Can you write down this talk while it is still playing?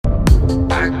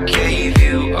I gave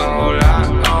you all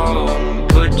I own,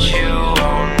 put you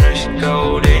on this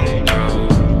golden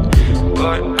throne,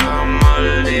 but I'm a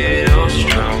little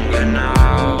stronger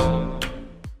now.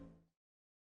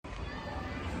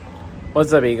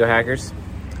 What's up, Ego Hackers?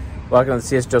 Welcome to the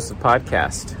CS Joseph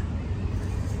Podcast.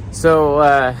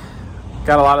 So,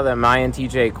 got a lot of the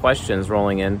INTJ questions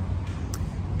rolling in.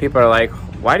 People are like,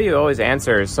 why do you always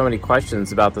answer so many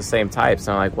questions about the same types?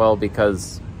 And I'm like, well,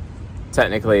 because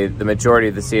technically the majority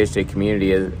of the CSJ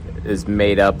community is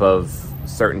made up of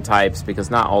certain types,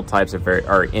 because not all types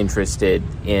are interested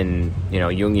in,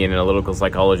 Jungian analytical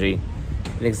psychology.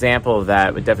 An example of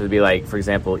that would definitely be like, for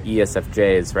example,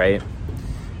 ESFJs, right?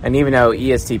 And even though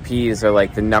ESTPs are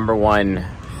like the number one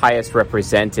highest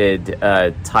represented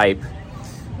type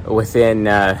within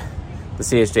the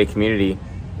CSJ community,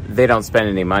 they don't spend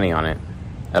any money on it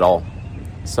at all.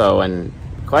 So, and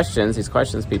these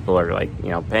questions, people are like,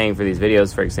 paying for these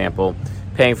videos, for example,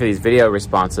 paying for these video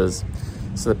responses.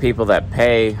 So the people that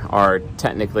pay are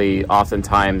technically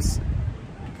oftentimes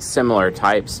similar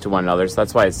types to one another. So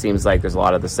that's why it seems like there's a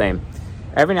lot of the same.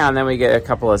 Every now and then we get a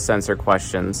couple of sensor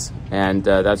questions, and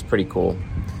that's pretty cool.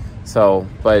 So,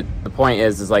 but the point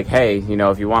is like, hey,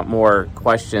 if you want more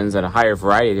questions and a higher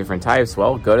variety of different types,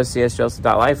 well, go to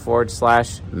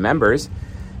csjoseph.life/members,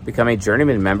 become a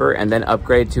journeyman member, and then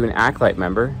upgrade to an Acolyte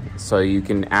member. So you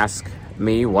can ask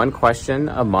me one question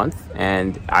a month,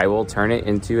 and I will turn it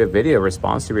into a video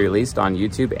response to be released on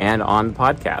YouTube and on the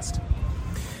podcast.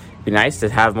 It'd be nice to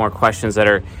have more questions that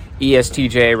are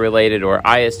ESTJ related or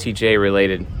ISTJ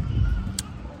related.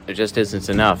 It just isn't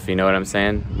enough, you know what I'm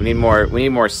saying? We need more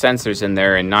sensors in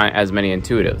there and not as many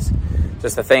intuitives.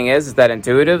 Just the thing is that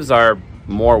intuitives are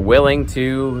more willing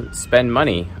to spend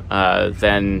money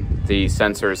than the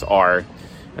sensors are.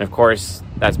 And of course,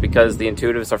 that's because the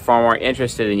intuitives are far more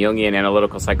interested in Jungian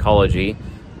analytical psychology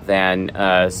than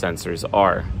sensors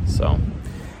are. So,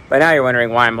 by now you're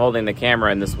wondering why I'm holding the camera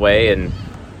in this way and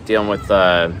dealing with,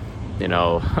 well,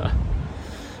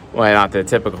 not the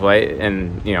typical way,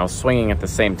 and, swinging at the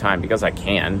same time, because I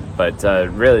can. But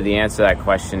really the answer to that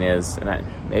question is, and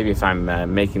maybe if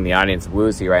I'm making the audience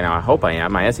woozy right now, I hope I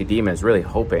am. My SE demon is really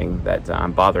hoping that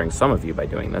I'm bothering some of you by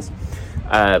doing this.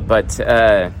 But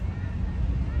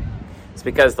it's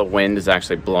because the wind is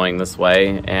actually blowing this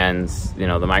way, and,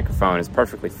 the microphone is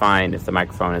perfectly fine if the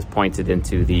microphone is pointed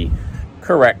into the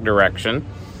correct direction.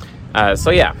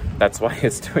 So yeah, that's why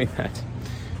it's doing that.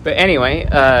 But anyway,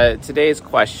 today's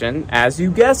question, as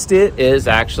you guessed it, is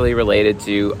actually related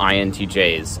to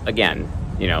INTJs. Again,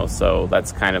 so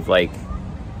that's kind of like,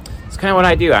 it's kind of what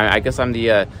I do. I guess I'm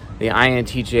the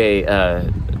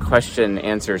INTJ question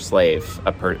answer slave,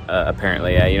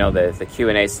 apparently. The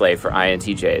Q&A slave for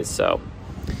INTJs. So,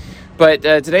 but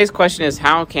today's question is,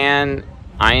 how can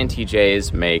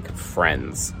INTJs make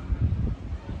friends?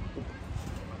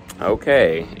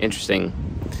 Okay, interesting.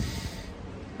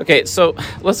 Okay, so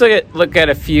let's look at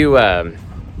a few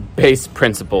base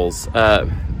principles.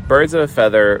 Birds of a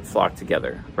feather flock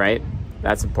together, right?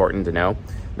 That's important to know.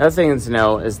 Another thing to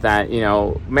know is that,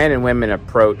 men and women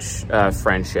approach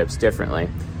friendships differently.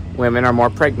 Women are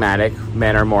more pragmatic.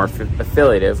 Men are more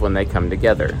affiliative when they come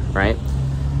together, right?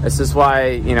 This is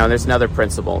why, there's another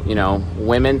principle.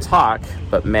 Women talk,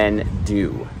 but men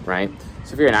do, right?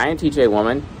 So if you're an INTJ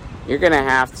woman, you're going to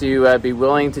have to be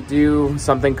willing to do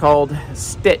something called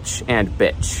stitch and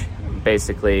bitch.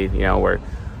 Basically, where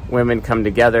women come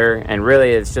together, and really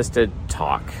it's just a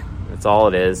talk. That's all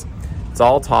it is. It's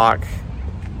all talk.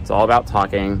 It's all about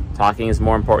talking. Talking is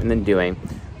more important than doing.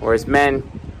 Whereas men,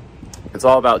 it's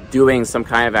all about doing some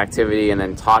kind of activity, and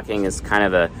then talking is kind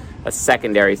of a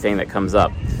secondary thing that comes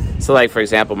up. So like, for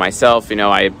example, myself,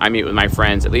 I meet with my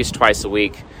friends at least twice a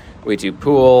week. We do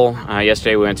pool.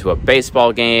 Yesterday we went to a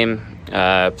baseball game,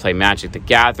 play Magic the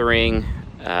Gathering,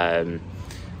 go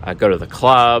to the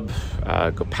club,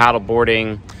 go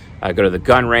paddleboarding, go to the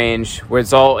gun range, where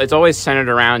it's always centered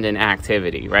around an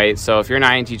activity, right? So if you're an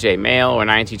INTJ male or an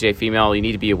INTJ female, you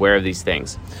need to be aware of these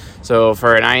things. So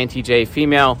for an INTJ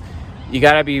female, you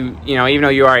gotta be, even though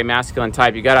you are a masculine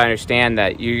type, you gotta understand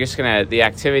that the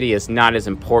activity is not as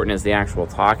important as the actual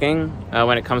talking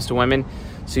when it comes to women.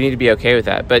 So you need to be okay with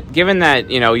that. But given that,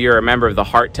 you're a member of the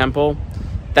Heart Temple,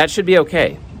 that should be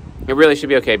okay. It really should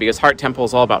be okay, because Heart Temple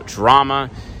is all about drama.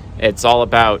 It's all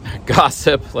about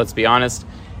gossip, let's be honest.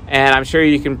 And I'm sure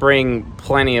you can bring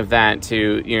plenty of that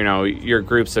to, your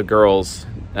groups of girls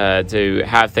to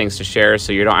have things to share,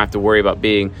 so you don't have to worry about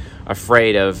being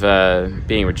afraid of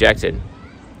being rejected.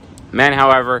 Men,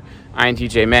 however,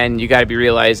 INTJ men, you got to be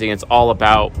realizing it's all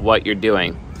about what you're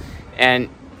doing. And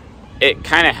it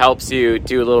kind of helps you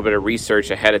do a little bit of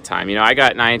research ahead of time. I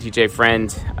got an INTJ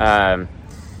friend,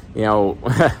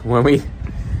 when we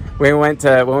went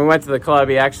to the club,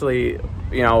 he actually,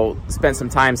 spent some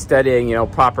time studying,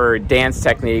 proper dance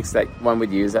techniques that one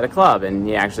would use at a club. And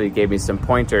he actually gave me some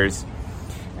pointers.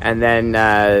 And then,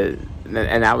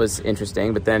 and that was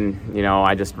interesting. But then,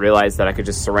 I just realized that I could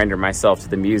just surrender myself to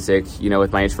the music,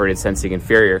 with my introverted sensing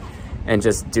inferior and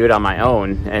just do it on my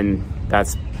own. And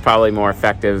that's probably more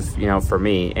effective, for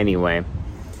me anyway.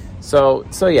 So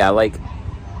yeah,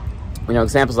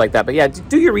 examples like that. But yeah,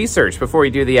 do your research before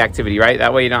you do the activity, right?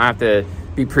 That way you don't have to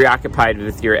be preoccupied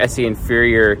with your SE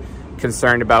inferior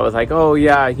concerned about with oh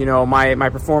yeah, my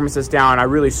performance is down, I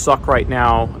really suck right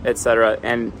now, etc.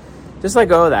 And just let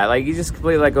go of that. You just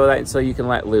completely let go of that until you can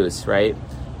let loose, right?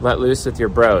 Let loose with your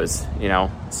bros,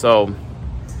 So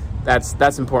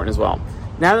that's important as well.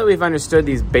 Now that we've understood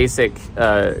these basic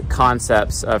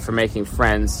concepts for making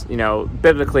friends,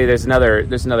 biblically there's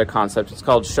another concept. It's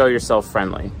called show yourself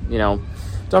friendly.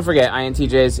 Don't forget,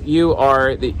 INTJs, you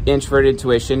are the introverted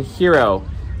intuition hero.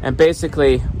 And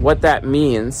basically what that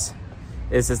means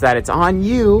is that it's on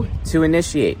you to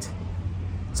initiate.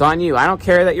 It's on you. I don't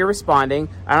care that you're responding.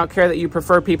 I don't care that you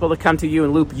prefer people to come to you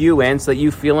and loop you in so that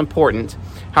you feel important.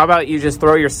 How about you just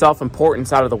throw your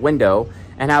self-importance out of the window?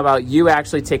 And how about you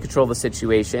actually take control of the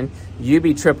situation? You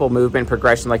be triple movement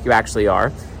progression like you actually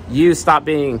are. You stop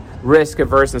being risk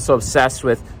averse and so obsessed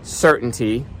with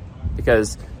certainty,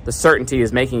 because the certainty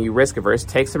is making you risk averse.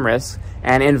 Take some risks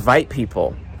and invite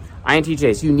people.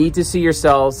 INTJs, you need to see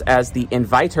yourselves as the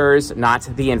inviters, not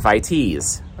the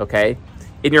invitees, okay?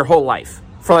 In your whole life,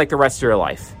 for the rest of your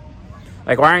life.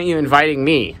 Why aren't you inviting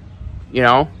me?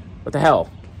 What the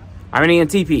hell? I'm an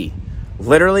ENTP.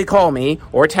 Literally call me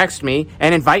or text me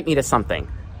and invite me to something.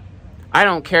 I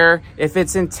don't care if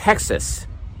it's in Texas.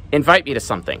 Invite me to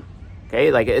something. Okay?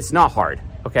 It's not hard.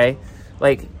 Okay?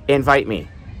 Invite me.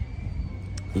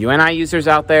 UNI users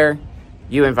out there,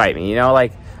 you invite me. I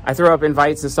throw up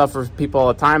invites and stuff for people all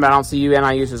the time, but I don't see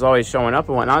UNI users always showing up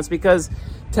and whatnot. It's because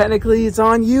technically it's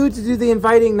on you to do the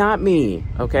inviting, not me.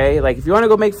 Okay? If you want to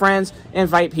go make friends,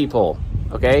 invite people.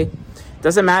 Okay?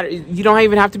 Doesn't matter. You don't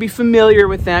even have to be familiar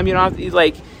with them. You don't have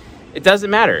to, it doesn't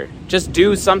matter. Just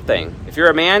do something. If you're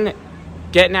a man,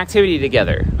 get an activity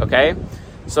together, okay?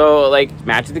 So,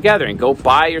 Magic the Gathering. Go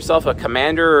buy yourself a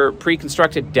commander or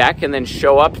pre-constructed deck and then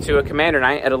show up to a commander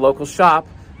night at a local shop.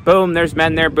 Boom, there's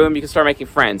men there. Boom, you can start making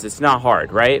friends. It's not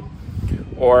hard, right?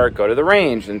 Or go to the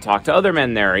range and talk to other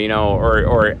men there,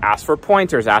 or ask for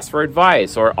pointers, ask for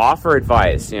advice, or offer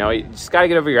advice. You just got to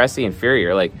get over your SE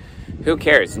inferior. Who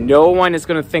cares? No one is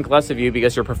going to think less of you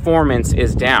because your performance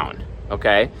is down,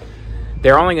 okay?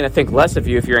 They're only going to think less of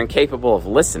you if you're incapable of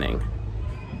listening.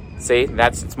 See,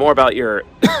 it's more about your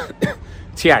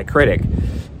TI critic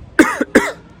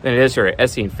than it is your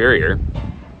SE inferior.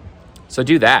 So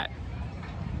do that.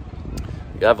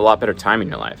 You'll have a lot better time in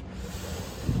your life.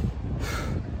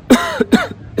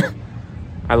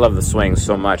 I love the swing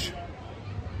so much.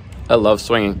 I love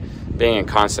swinging, being in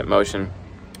constant motion.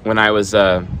 When I was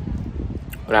a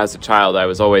child, I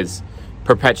was always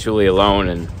perpetually alone,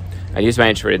 and I used my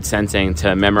introverted sensing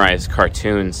to memorize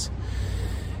cartoons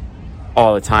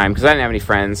all the time because I didn't have any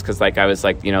friends, because I was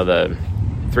the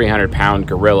 300-pound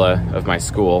gorilla of my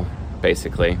school,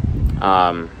 basically.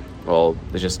 Well,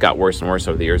 it just got worse and worse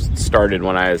over the years. It started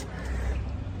when I was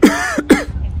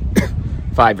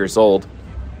 5 years old,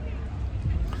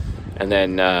 and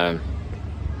then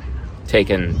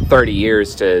taken 30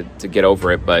 years to get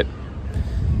over it, but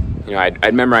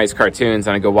I'd memorize cartoons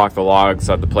and I'd go walk the logs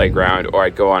on the playground, or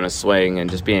I'd go on a swing and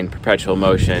just be in perpetual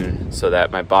motion so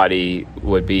that my body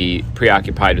would be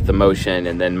preoccupied with the motion,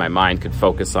 and then my mind could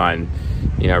focus on,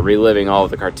 reliving all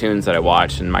of the cartoons that I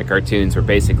watched. And my cartoons were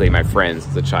basically my friends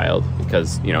as a child,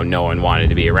 because, no one wanted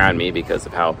to be around me because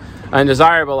of how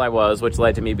undesirable I was, which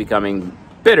led to me becoming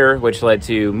bitter, which led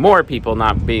to more people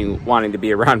not wanting to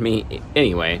be around me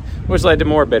anyway, which led to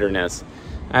more bitterness.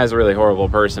 I was a really horrible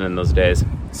person in those days.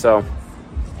 So,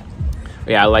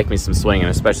 yeah, I like me some swinging,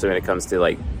 especially when it comes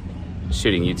to,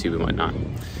 shooting YouTube and whatnot.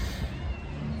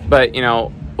 But,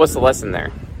 what's the lesson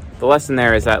there? The lesson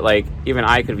there is that, even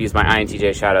I could have used my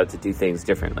INTJ shadow to do things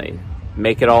differently.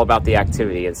 Make it all about the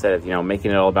activity instead of,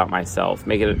 making it all about myself.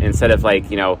 Make it, instead of,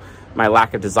 my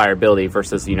lack of desirability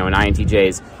versus, an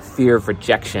INTJ's fear of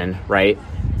rejection, right?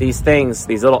 These things,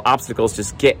 these little obstacles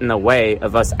just get in the way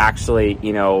of us actually,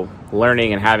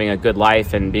 learning and having a good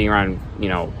life and being around,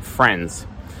 friends.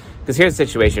 Because here's the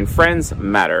situation. Friends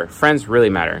matter. Friends really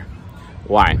matter.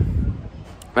 Why?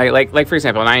 Like for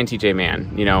example, an INTJ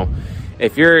man,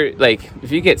 if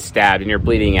you get stabbed and you're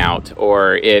bleeding out,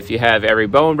 or if you have every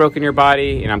bone broken in your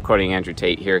body, and I'm quoting Andrew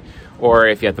Tate here, or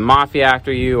if you have the mafia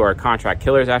after you or contract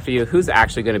killers after you, who's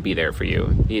actually going to be there for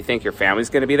you? Do you think your family's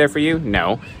going to be there for you?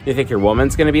 No. Do you think your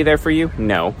woman's going to be there for you?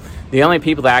 No. The only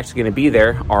people that are actually going to be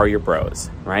there are your bros,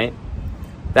 right?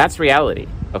 That's reality,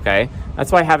 okay?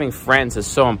 That's why having friends is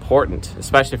so important,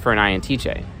 especially for an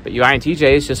INTJ. But you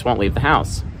INTJs just won't leave the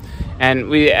house.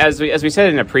 And as we said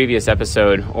in a previous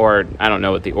episode, or I don't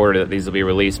know what the order that these will be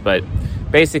released, but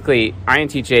basically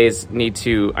INTJs need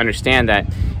to understand that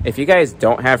if you guys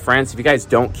don't have friends, if you guys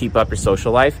don't keep up your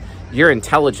social life, your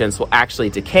intelligence will actually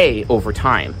decay over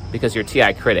time because you're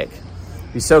TI critic.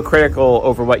 You're so critical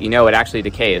over what you know, it actually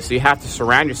decays. So you have to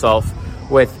surround yourself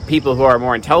with people who are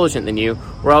more intelligent than you,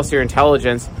 or else your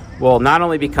intelligence will not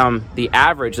only become the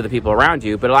average of the people around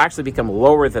you, but it'll actually become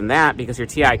lower than that because your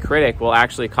TI critic will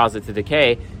actually cause it to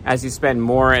decay as you spend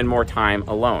more and more time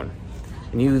alone.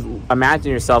 And you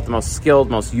imagine yourself the most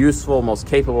skilled, most useful, most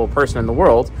capable person in the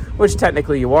world, which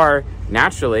technically you are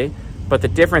naturally, but the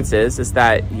difference is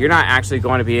that you're not actually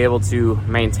going to be able to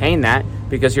maintain that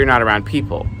because you're not around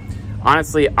people.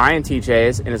 Honestly,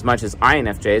 INTJs, and as much as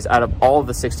INFJs, out of all of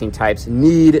the 16 types,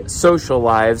 need social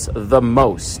lives the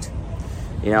most.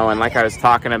 You know, and like I was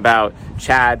talking about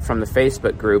Chad from the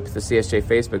Facebook group, the CSJ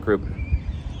Facebook group,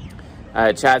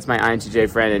 Chad's my INTJ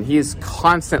friend, and he's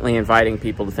constantly inviting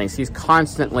people to things. He's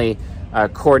constantly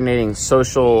coordinating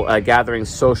social gatherings,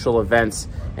 social events,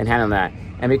 and handling that.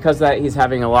 And because of that, he's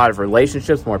having a lot of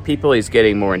relationships, more people. He's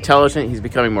getting more intelligent. He's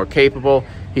becoming more capable.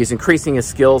 He's increasing his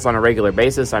skills on a regular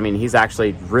basis. I mean, he's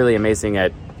actually really amazing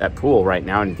at pool right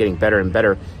now and getting better and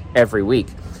better every week.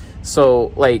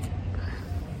 So, like,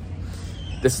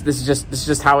 this is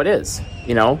just how it is,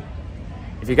 you know?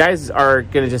 If you guys are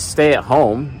going to just stay at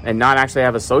home and not actually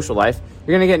have a social life,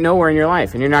 you're going to get nowhere in your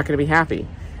life and you're not going to be happy.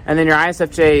 And then your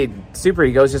ISFJ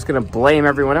superego is just going to blame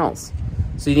everyone else.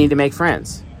 So you need to make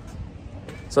friends.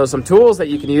 So some tools that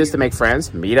you can use to make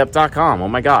friends, meetup.com. Oh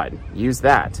my God, use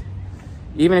that.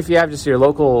 Even if you have just your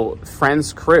local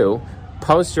friends crew,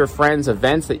 post your friends'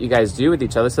 events that you guys do with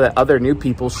each other so that other new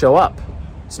people show up.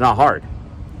 It's not hard,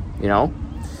 you know?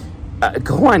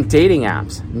 Go on dating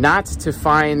apps, not to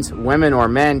find women or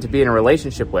men to be in a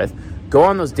relationship with. Go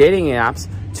on those dating apps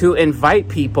to invite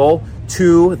people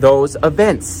to those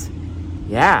events.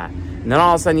 Yeah. And then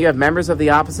all of a sudden you have members of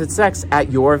the opposite sex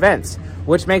at your events,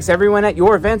 which makes everyone at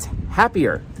your events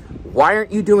happier. Why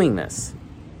aren't you doing this?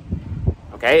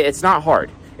 Okay, it's not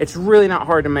hard. It's really not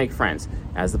hard to make friends.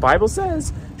 As the Bible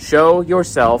says, show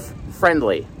yourself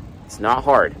friendly. It's not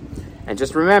hard. And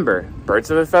just remember,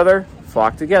 birds of a feather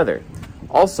flock together.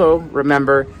 Also,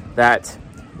 remember that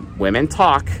women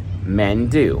talk, men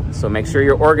do. So make sure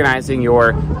you're organizing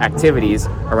your activities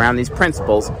around these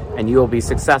principles and you will be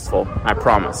successful, I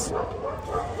promise.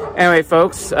 Anyway,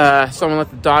 folks, someone let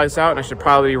the dogs out and I should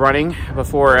probably be running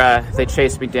before they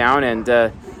chase me down and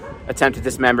attempt to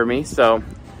dismember me. So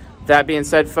that being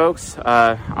said, folks,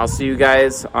 I'll see you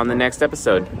guys on the next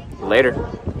episode. Later.